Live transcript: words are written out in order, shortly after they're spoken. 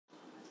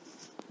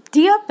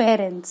Dear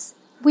parents,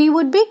 we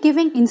would be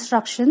giving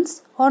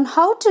instructions on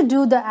how to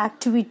do the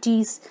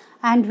activities,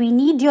 and we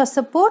need your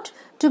support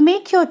to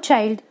make your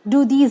child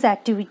do these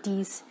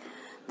activities.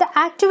 The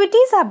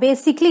activities are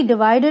basically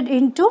divided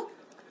into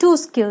two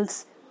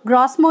skills: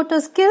 gross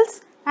motor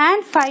skills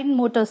and fine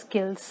motor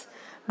skills.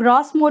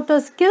 Gross motor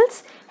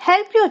skills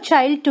help your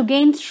child to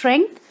gain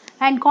strength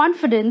and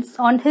confidence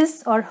on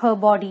his or her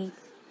body.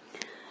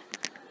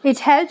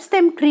 It helps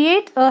them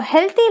create a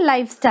healthy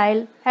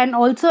lifestyle and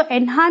also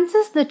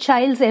enhances the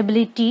child's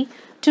ability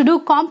to do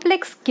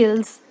complex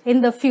skills in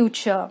the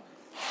future.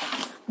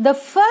 The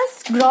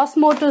first gross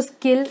motor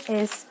skill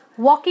is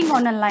walking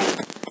on a line.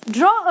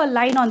 Draw a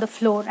line on the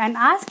floor and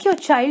ask your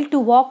child to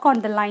walk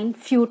on the line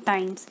few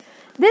times.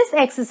 This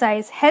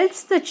exercise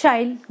helps the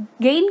child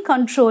gain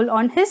control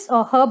on his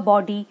or her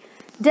body,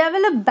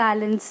 develop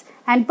balance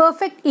and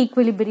perfect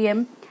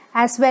equilibrium,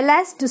 as well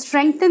as to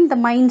strengthen the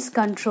mind's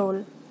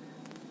control.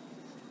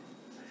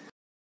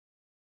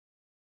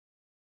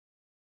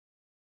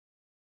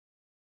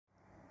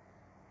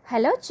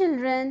 Hello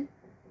children.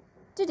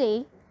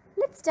 Today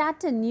let's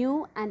start a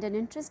new and an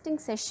interesting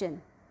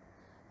session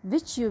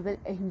which you will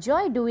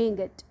enjoy doing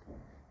it.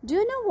 Do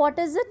you know what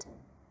is it?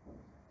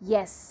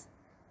 Yes,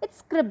 it's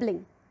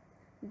scribbling.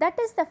 That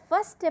is the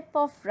first step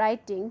of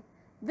writing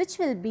which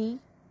will be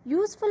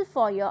useful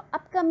for your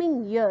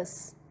upcoming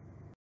years.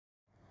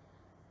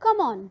 Come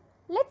on,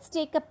 let's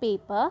take a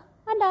paper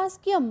and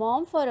ask your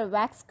mom for a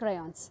wax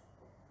crayons.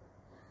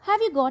 Have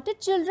you got it,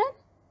 children?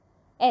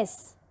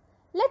 Yes.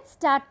 Let's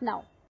start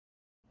now.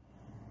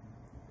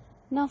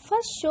 Now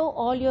first show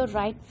all your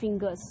right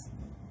fingers.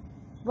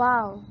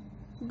 Wow,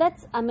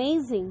 that's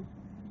amazing.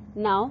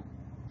 Now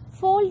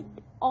fold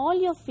all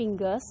your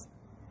fingers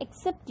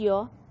except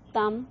your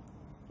thumb,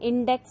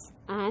 index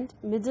and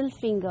middle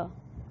finger.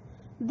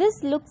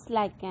 This looks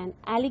like an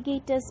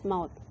alligator's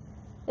mouth,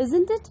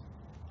 isn't it?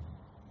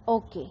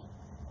 Okay.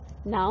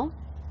 Now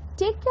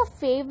take your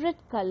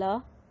favorite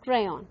color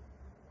crayon.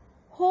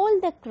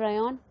 Hold the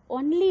crayon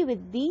only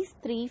with these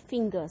three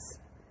fingers.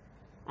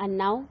 And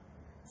now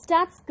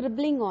start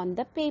scribbling on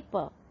the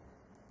paper.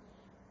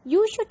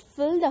 You should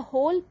fill the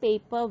whole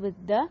paper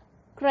with the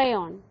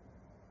crayon.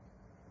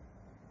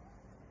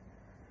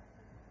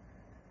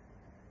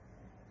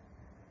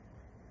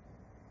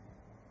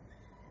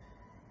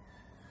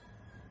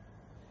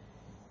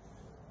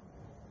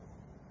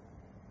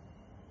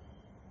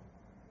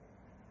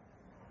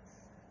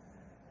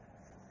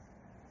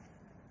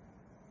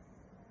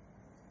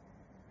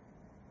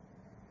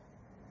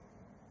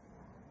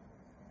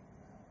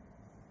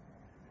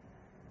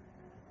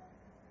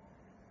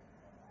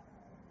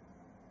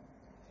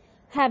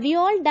 Have you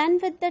all done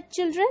with that,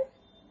 children?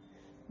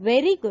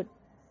 Very good.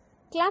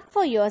 Clap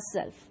for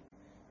yourself.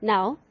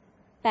 Now,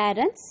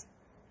 parents,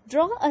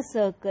 draw a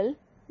circle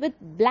with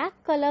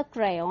black color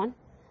crayon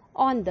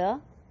on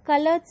the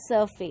colored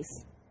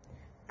surface.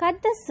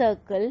 Cut the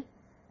circle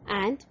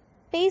and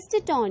paste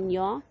it on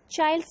your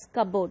child's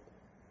cupboard.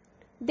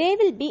 They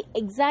will be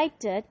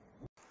excited.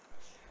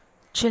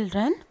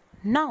 Children,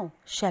 now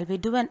shall we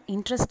do an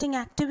interesting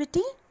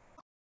activity?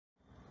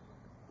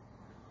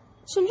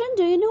 Children,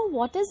 do you know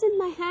what is in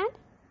my hand?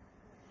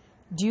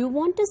 Do you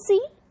want to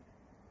see?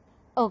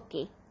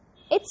 Okay,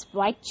 it's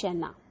white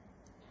chana.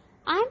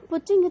 I am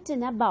putting it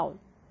in a bowl.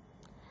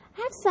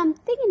 I have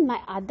something in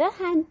my other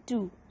hand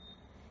too.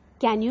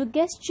 Can you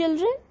guess,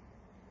 children?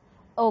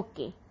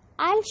 Okay,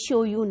 I'll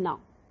show you now.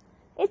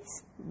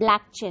 It's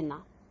black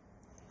chana.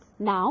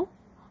 Now,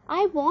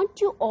 I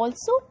want you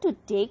also to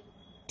take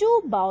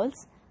two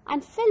bowls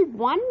and fill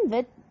one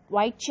with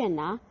white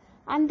chana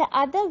and the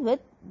other with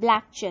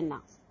black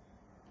chana.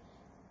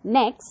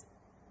 Next,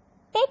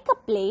 take a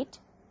plate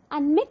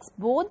and mix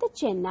both the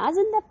chenas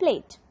in the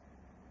plate.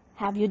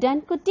 Have you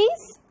done,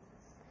 cuties?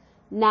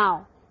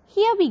 Now,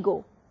 here we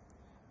go.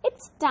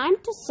 It's time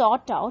to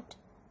sort out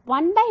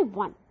one by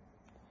one.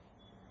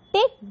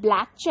 Take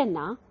black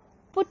chana,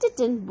 put it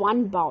in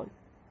one bowl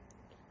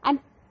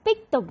and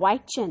pick the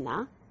white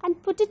chana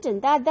and put it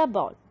in the other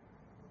bowl.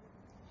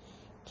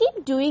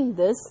 Keep doing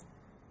this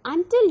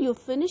until you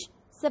finish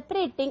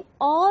separating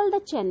all the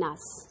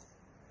chenas.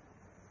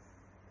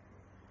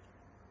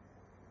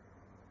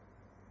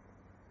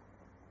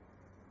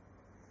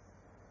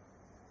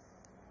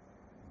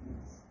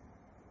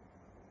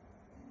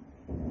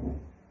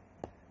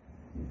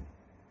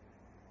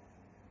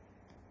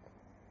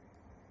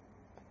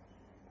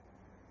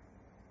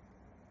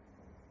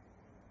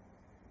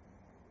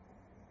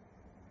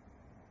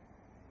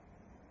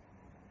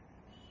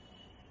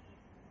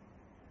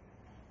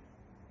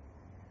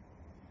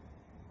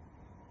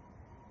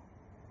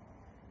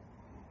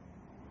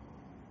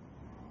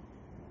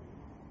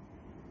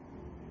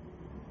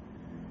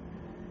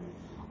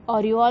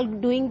 Are you all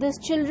doing this,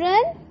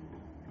 children?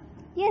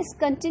 Yes,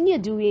 continue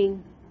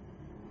doing.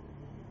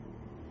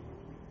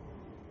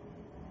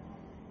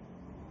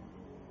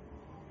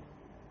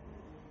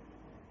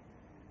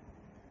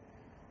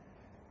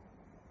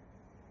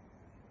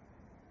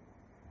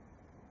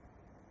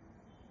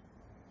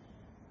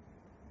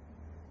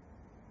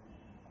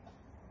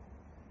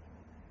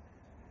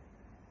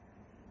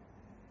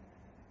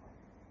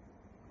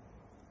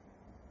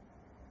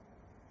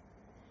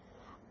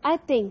 I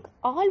think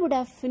all would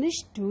have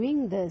finished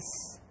doing this.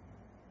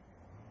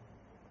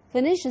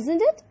 Finished,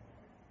 isn't it?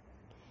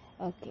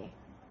 Okay.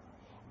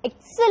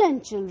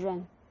 Excellent,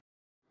 children.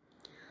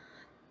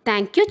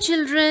 Thank you,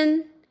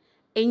 children.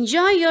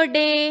 Enjoy your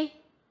day.